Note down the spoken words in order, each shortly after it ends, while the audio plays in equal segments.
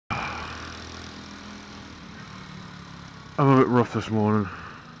I'm a bit rough this morning.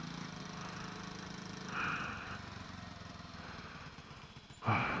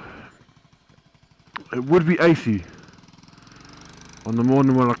 It would be icy on the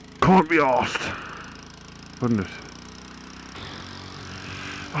morning when I can't be arsed, wouldn't it?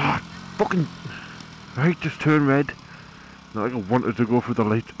 Ah, fucking... Right, just turn red. Not like I wanted to go through the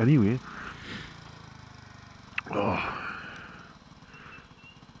lights anyway. Oh.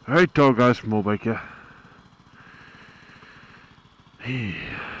 Right, dog guys from Mobike, yeah. Hey,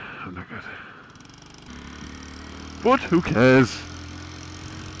 I'm not good. But who cares?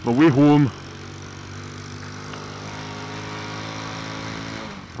 My way home.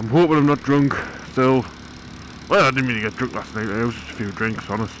 I'm hoping I'm not drunk still. Well, I didn't really get drunk last night. It was just a few drinks,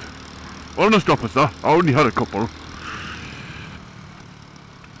 honest. Honest officer, I only had a couple.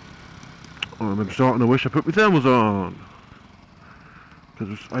 And I'm starting to wish I put my thermals on.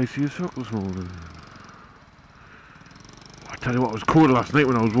 Because it's icy as fuck this morning. I tell you what, it was cold last night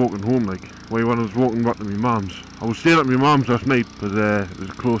when I was walking home, like, when I was walking back to my mum's. I was staying at my mum's last night because it was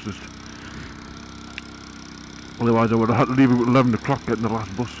the closest. Otherwise I would have had to leave at 11 o'clock getting the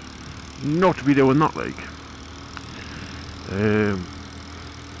last bus. Not to be doing that, like. It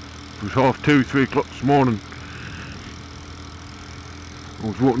was 2:30, 3 o'clock this morning. I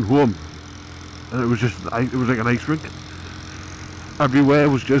was walking home and it was like an ice rink. Everywhere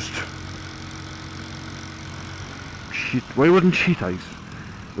was just shit. Well, it wasn't sheet ice.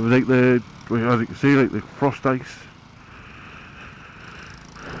 It was like as you can see, like the frost ice.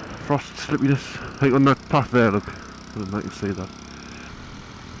 Frost slippiness. Like on that path there, look. I don't know if you can see that.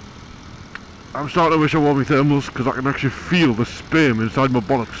 I'm starting to wish I wore my thermals because I can actually feel the sperm inside my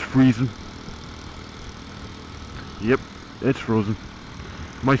bollocks freezing. Yep, it's frozen.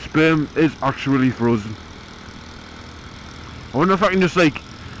 My sperm is actually frozen. I wonder if I can just like,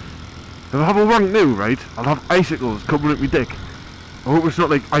 if I have a wank now, right, I'll have icicles coming at my dick. I hope it's not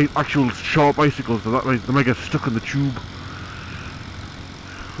like actual sharp icicles, but they might get stuck in the tube.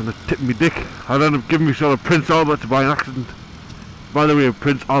 And they're tipping my dick. I'll end up giving myself a Prince Albert by an accident. By the way, a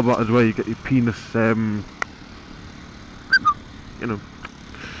Prince Albert is where you get your penis, you know,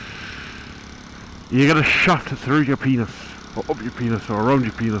 you get a shaft through your penis, or up your penis, or around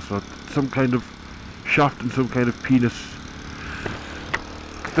your penis, or some kind of shaft and some kind of penis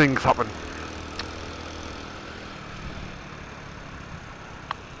things happen.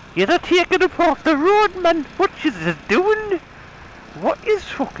 You're not taking it off the road, man. What is it doing? What is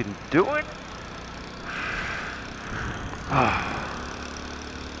fucking doing? Ah.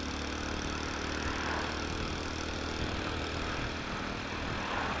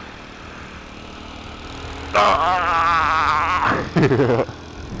 I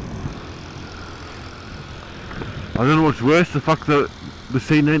don't know what's worse, the fact that the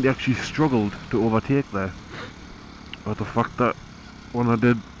C90 actually struggled to overtake there, or the fact that when I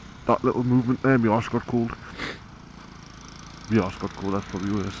did that little movement there, my arse got cold. My arse got cold, that's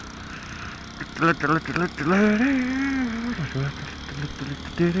probably worse.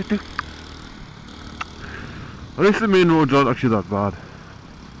 At least the main roads aren't actually that bad.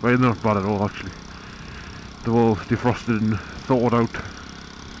 Well, they're not bad at all actually. They're all defrosted and thawed out.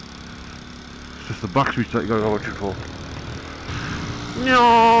 It's just the back streets that you gotta go watching for.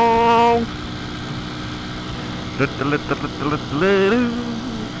 No.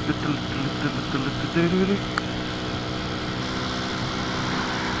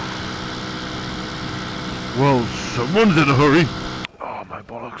 Well, someone's in a hurry. Oh, my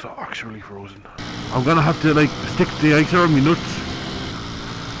bollocks are actually frozen. I'm gonna have to like stick the ice around my nuts.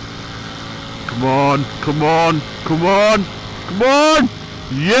 Come on, come on, come on, come on!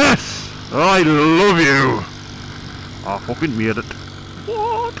 Yes! I love you! I fucking made it.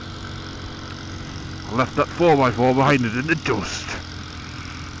 What? I left that 4x4 behind it in the dust.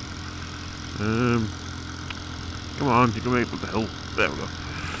 Come on, you can make it up the hill. There we go.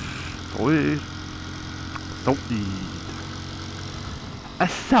 Sweet. Salted. A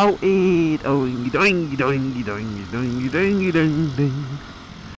salted. Oingy doingy doingy doingy doingy doingy doingy doingy.